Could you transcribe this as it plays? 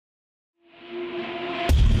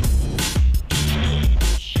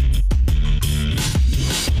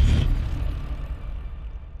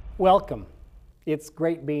Welcome. It's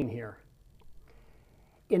great being here.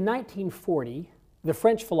 In 1940, the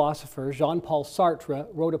French philosopher Jean-Paul Sartre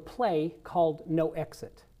wrote a play called No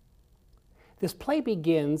Exit. This play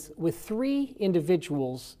begins with three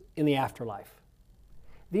individuals in the afterlife.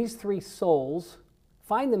 These three souls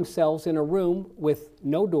find themselves in a room with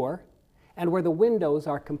no door and where the windows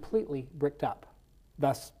are completely bricked up,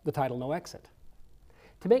 thus the title No Exit.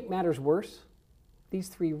 To make matters worse, these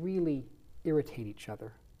three really irritate each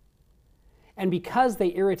other. And because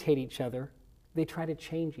they irritate each other, they try to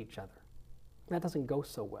change each other. That doesn't go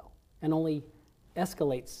so well and only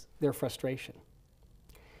escalates their frustration.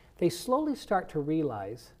 They slowly start to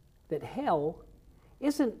realize that hell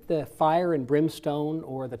isn't the fire and brimstone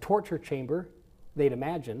or the torture chamber they'd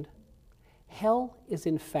imagined. Hell is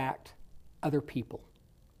in fact other people.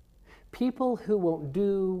 People who won't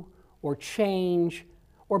do or change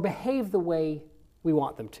or behave the way we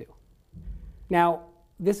want them to. Now,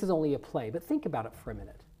 this is only a play, but think about it for a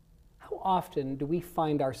minute. How often do we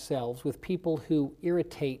find ourselves with people who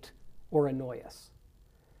irritate or annoy us?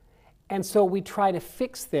 And so we try to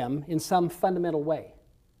fix them in some fundamental way.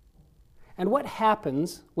 And what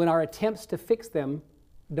happens when our attempts to fix them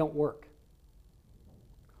don't work?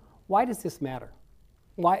 Why does this matter?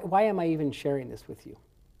 Why am I even sharing this with you?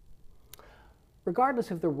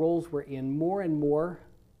 Regardless of the roles we're in, more and more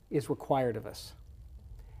is required of us.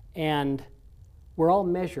 And we're all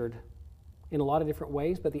measured in a lot of different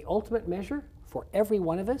ways, but the ultimate measure for every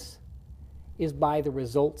one of us is by the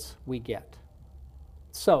results we get.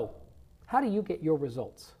 So, how do you get your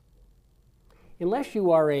results? Unless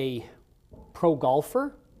you are a pro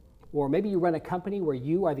golfer, or maybe you run a company where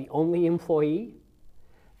you are the only employee,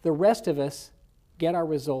 the rest of us get our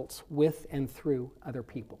results with and through other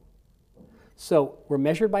people. So, we're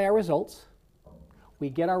measured by our results, we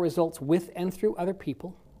get our results with and through other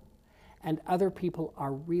people, and other people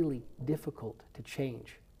are really difficult to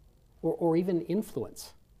change or even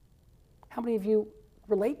influence. How many of you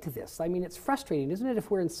relate to this? I mean, it's frustrating, isn't it?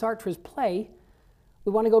 If we're in Sartre's play,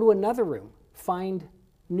 we want to go to another room, find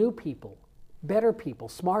new people, better people,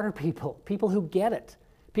 smarter people, people who get it,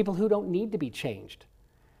 people who don't need to be changed.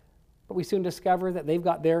 But we soon discover that they've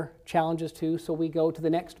got their challenges too, so we go to the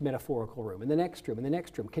next metaphorical room, and the next room, and the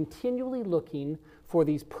next room, continually looking for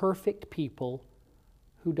these perfect people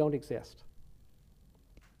who don't exist.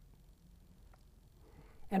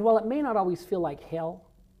 And while it may not always feel like hell,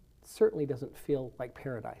 it certainly doesn't feel like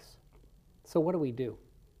paradise. So what do?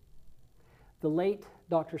 The late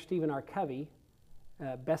Dr. Stephen R. Covey,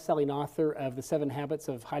 best-selling author of The 7 Habits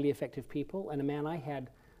of Highly Effective People, and a man I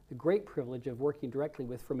had the great privilege of working directly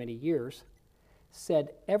with for many years, said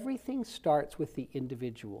everything starts with the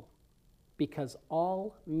individual because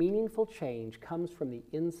all meaningful change comes from the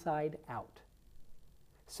inside out.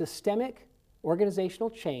 Systemic organizational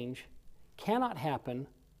change cannot happen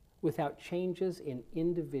without changes in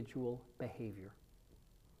individual behavior.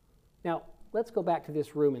 Now, let's go back to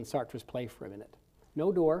this room in Sartre's play for a minute.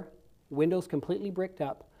 No door, windows completely bricked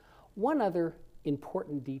up. One other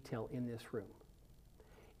important detail in this room.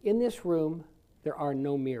 In this room, there are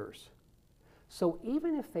no mirrors. So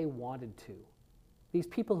even if they wanted to, these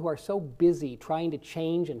people who are so busy trying to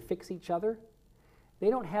change and fix each other, they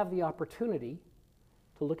don't have the opportunity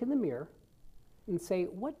to look in the mirror and say,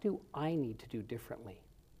 what do I need to do differently?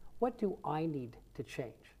 What do I need to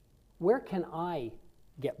change? Where can I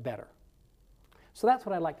get better? So that's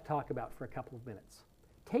what I'd like to talk about for a couple of minutes.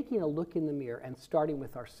 Taking a look in the mirror and starting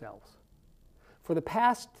with ourselves. For the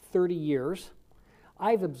past 30 years,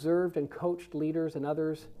 I've observed and coached leaders and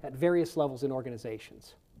others at various levels in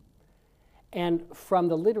organizations. And from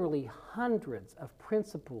the literally hundreds of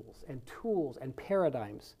principles and tools and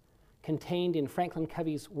paradigms contained in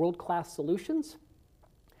FranklinCovey's world-class solutions,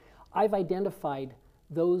 I've identified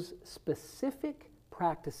those specific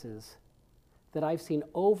practices that I've seen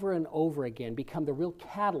over and over again become the real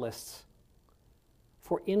catalysts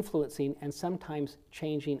for influencing and sometimes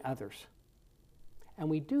changing others. And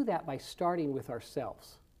we do that by starting with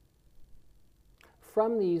ourselves.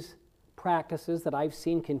 From these practices that I've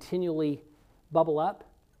seen continually bubble up,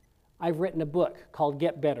 I've written a book called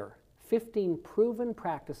Get Better, 15 proven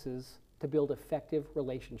practices to build effective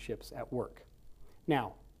relationships at work.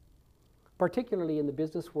 Now, particularly in the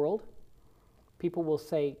business world, people will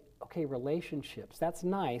say, okay, relationships, that's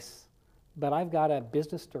nice, but I've got a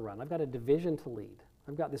business to run, I've got a division to lead,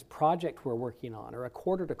 I've got this project we're working on, or a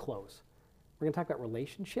quarter to close. We're going to talk about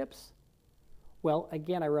relationships? Well,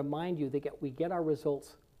 again, I remind you that we get our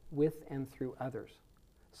results with and through others.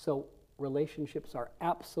 So relationships are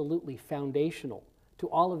absolutely foundational to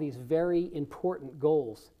all of these very important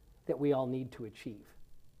goals that we all need to achieve.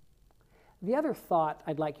 The other thought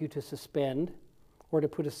I'd like you to suspend or to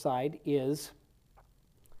put aside is,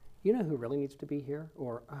 you know who really needs to be here?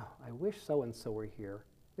 Or, oh, I wish so-and-so were here.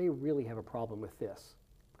 They really have a problem with this.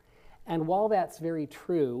 And while that's very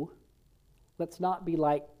true, let's not be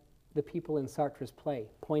like the people in Sartre's play,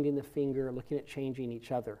 pointing the finger, looking at changing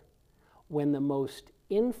each other. When the most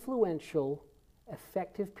influential,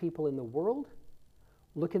 effective people in the world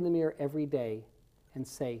look in the mirror every day and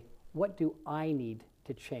say, what do I need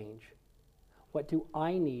to change? What do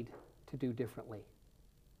I need to do differently?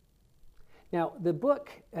 Now, the book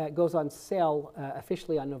goes on sale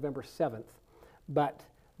officially on November 7th, but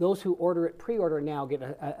those who order it, pre-order now, get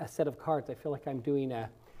a set of cards. I feel like I'm doing an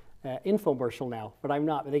infomercial now, but I'm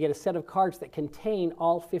not. But they get a set of cards that contain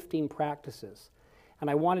all 15 practices. And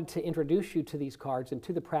I wanted to introduce you to these cards and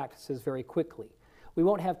to the practices very quickly. We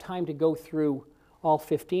won't have time to go through all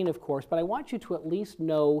 15, of course, but I want you to at least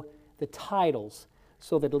know the titles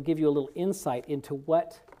so that it'll give you a little insight into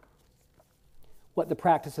what the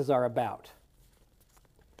practices are about.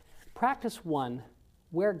 Practice 1,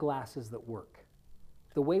 wear glasses that work.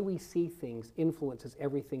 The way we see things influences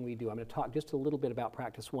everything we do. I'm going to talk just a little bit about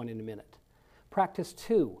practice 1 in a minute. Practice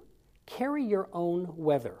 2, carry your own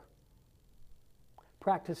weather.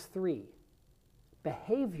 Practice 3,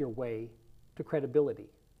 behave your way to credibility.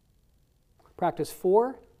 Practice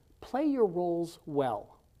 4, play your roles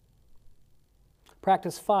well.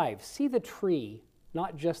 Practice 5, see the tree,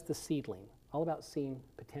 not just the seedling. All about seeing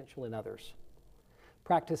potential in others.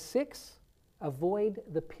 Practice 6, avoid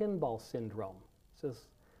the pinball syndrome. This is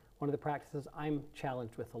one of the practices I'm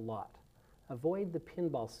challenged with a lot. Avoid the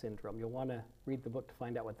pinball syndrome. You'll want to read the book to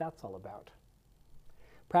find out what that's all about.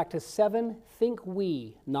 Practice 7, think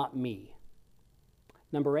we, not me.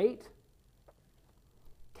 Number 8,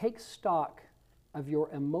 take stock of your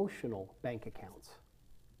emotional bank accounts.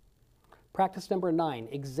 Practice number 9,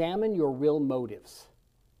 examine your real motives.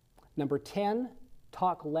 Number 10,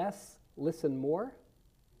 talk less, listen more.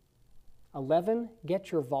 11,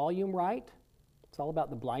 get your volume right. It's all about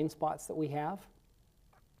the blind spots that we have.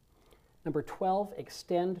 Number 12,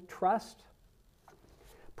 extend trust.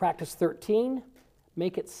 Practice 13,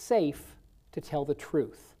 make it safe to tell the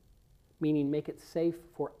truth, meaning make it safe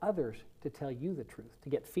for others to tell you the truth, to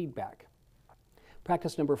get feedback.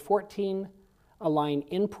 Practice number 14, align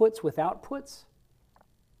inputs with outputs.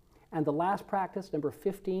 And the last practice, number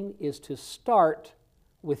 15, is to start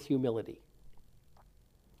with humility.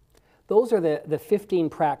 Those are the 15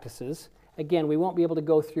 practices. Again, we won't be able to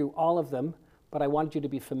go through all of them, but I wanted you to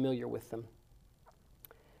be familiar with them.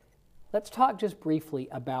 Let's talk just briefly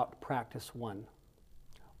about practice 1.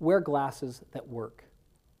 Wear glasses that work.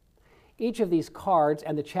 Each of these cards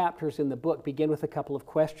and the chapters in the book begin with a couple of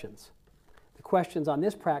questions. The questions on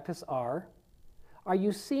this practice are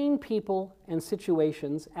you seeing people and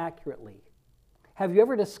situations accurately? Have you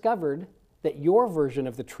ever discovered that your version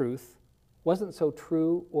of the truth wasn't so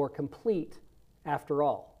true or complete after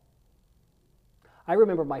all? I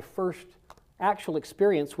remember my first actual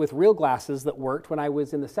experience with real glasses that worked when I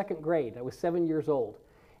was in the 2nd grade. I was 7 years old.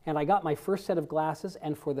 And I got my first set of glasses,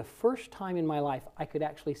 and for the first time in my life, I could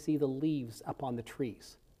actually see the leaves up on the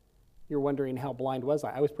trees. You're wondering how blind was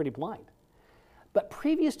I? I was pretty blind. But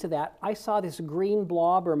previous to that, I saw this green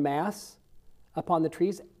blob or mass up on the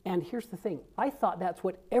trees, and here's the thing. I thought that's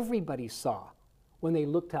what everybody saw when they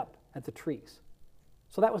looked up at the trees.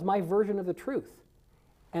 So that was my version of the truth.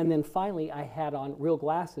 And then finally, I had on real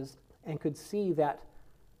glasses and could see that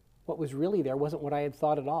what was really there wasn't what I had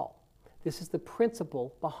thought at all. This is the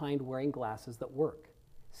principle behind wearing glasses that work.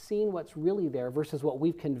 Seeing what's really there versus what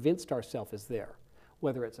we've convinced ourselves is there.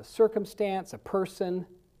 Whether it's a circumstance, a person,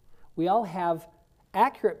 we all have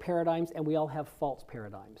accurate paradigms and we all have false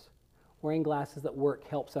paradigms. Wearing glasses that work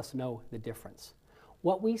helps us know the difference.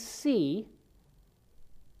 What we see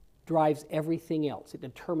drives everything else. It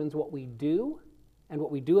determines what we do, and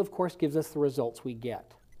what we do, of course, gives us the results we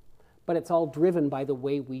get. But it's all driven by the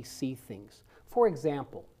way we see things. For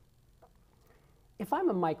example, if I'm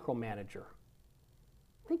a micromanager,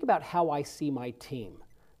 think about how I see my team.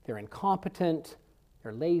 They're incompetent,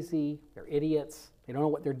 they're lazy, they're idiots, they don't know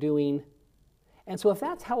what they're doing. And so if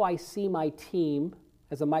that's how I see my team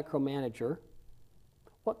as a micromanager,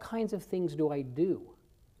 what kinds of things do I do?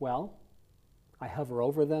 Well, I hover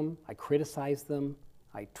over them, I criticize them,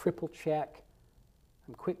 I triple check,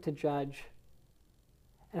 I'm quick to judge.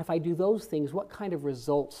 And if I do those things, what kind of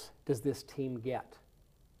results does this team get?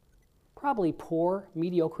 Probably poor,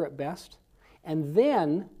 mediocre at best. And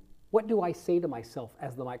then, what do I say to myself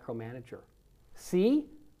as the micromanager? See?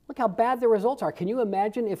 Look how bad the results are. Can you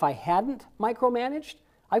imagine if I hadn't micromanaged?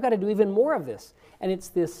 I've got to do even more of this. And it's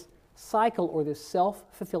this cycle or this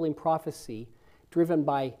self-fulfilling prophecy driven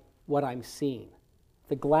by what I'm seeing,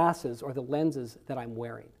 the glasses or the lenses that I'm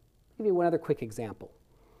wearing. I'll give you one other quick example.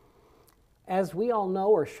 As we all know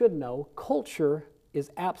or should know, culture is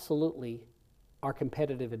absolutely our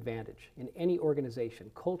competitive advantage. In any organization,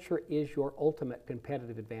 culture is your ultimate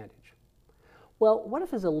competitive advantage. Well, what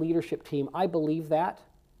if as a leadership team I believe that,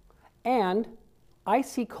 and I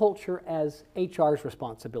see culture as HR's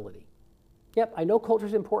responsibility? Yep, I know culture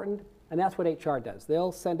is important, and that's what HR does.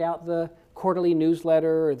 They'll send out the quarterly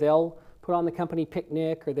newsletter, or they'll put on the company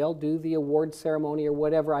picnic, or they'll do the award ceremony, or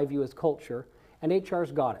whatever I view as culture, and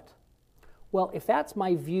HR's got it. Well, if that's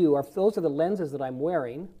my view, or if those are the lenses that I'm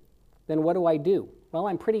wearing, then what do? Well,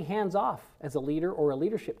 I'm pretty hands-off as a leader or a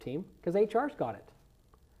leadership team, because HR's got it.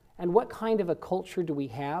 And what kind of a culture do we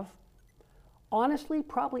have? Honestly,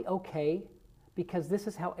 probably okay, because this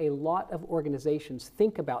is how a lot of organizations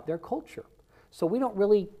think about their culture. So we don't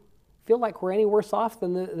really feel like we're any worse off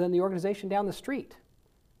than the organization down the street.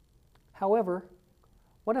 However,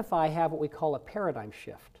 what if I have what we call a paradigm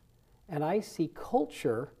shift, and I see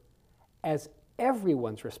culture as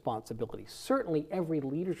everyone's responsibility, certainly every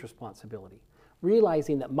leader's responsibility,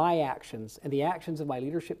 realizing that my actions and the actions of my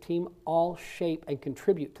leadership team all shape and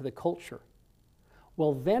contribute to the culture.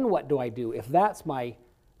 Well, then what do I do if that's the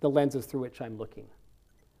lenses through which I'm looking?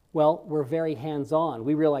 Well, we're very hands-on.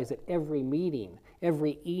 We realize that every meeting,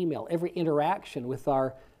 every email, every interaction with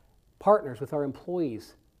our partners, with our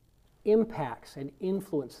employees, impacts and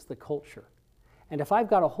influences the culture. And if I've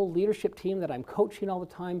got a whole leadership team that I'm coaching all the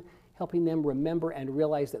time, helping them remember and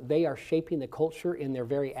realize that they are shaping the culture in their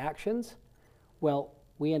very actions, well,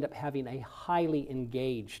 we end up having a highly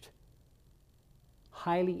engaged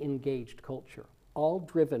culture, all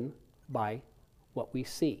driven by what we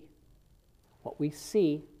see. What we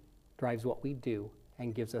see drives what we do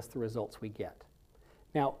and gives us the results we get.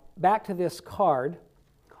 Now, back to this card.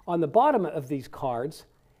 On the bottom of these cards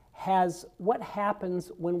has what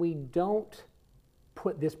happens when we don't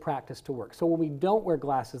put this practice to work. So when we don't wear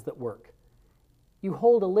glasses that work, you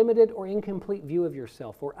hold a limited or incomplete view of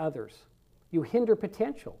yourself or others. You hinder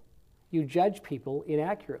potential. You judge people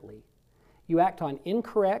inaccurately. You act on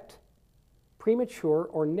incorrect, premature,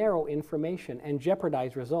 or narrow information and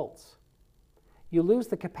jeopardize results. You lose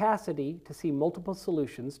the capacity to see multiple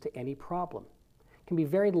solutions to any problem. It can be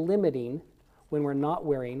very limiting when we're not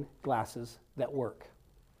wearing glasses that work.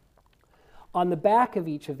 On the back of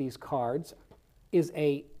each of these cards is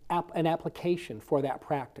an application for that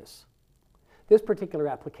practice. This particular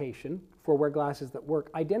application for wear glasses that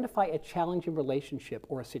work, identify a challenging relationship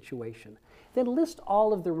or a situation. Then list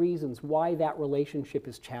all of the reasons why that relationship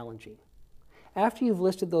is challenging. After you've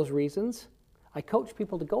listed those reasons, I coach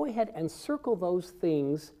people to go ahead and circle those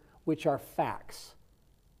things which are facts.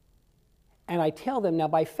 And I tell them, now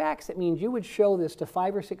by facts it means you would show this to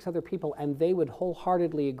 5 or 6 other people and they would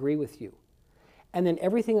wholeheartedly agree with you. And then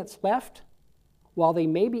everything that's left, while they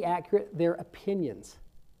may be accurate, they're opinions.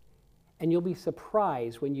 And you'll be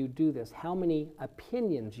surprised when you do this how many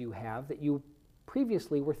opinions you have that you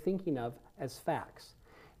previously were thinking of as facts.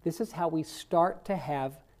 This is how we start to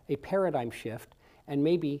have a paradigm shift and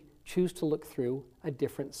maybe choose to look through a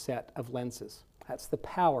different set of lenses. That's the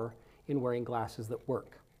power in wearing glasses that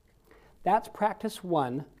work. That's practice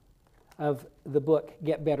 1 of the book,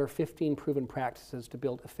 Get Better, 15 Proven Practices to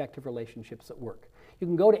Build Effective Relationships at Work. You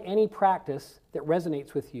can go to any practice that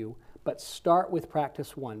resonates with you, but start with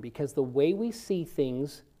practice 1, because the way we see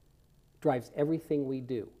things drives everything we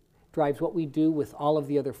do, drives what we do with all of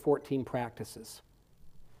the other 14 practices.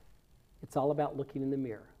 It's all about looking in the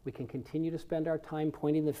mirror. We can continue to spend our time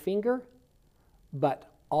pointing the finger,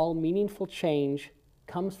 but all meaningful change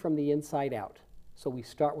comes from the inside out. So we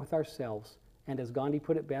start with ourselves, and as Gandhi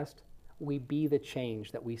put it best, we be the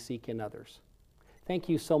change that we seek in others. Thank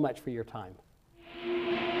you so much for your time.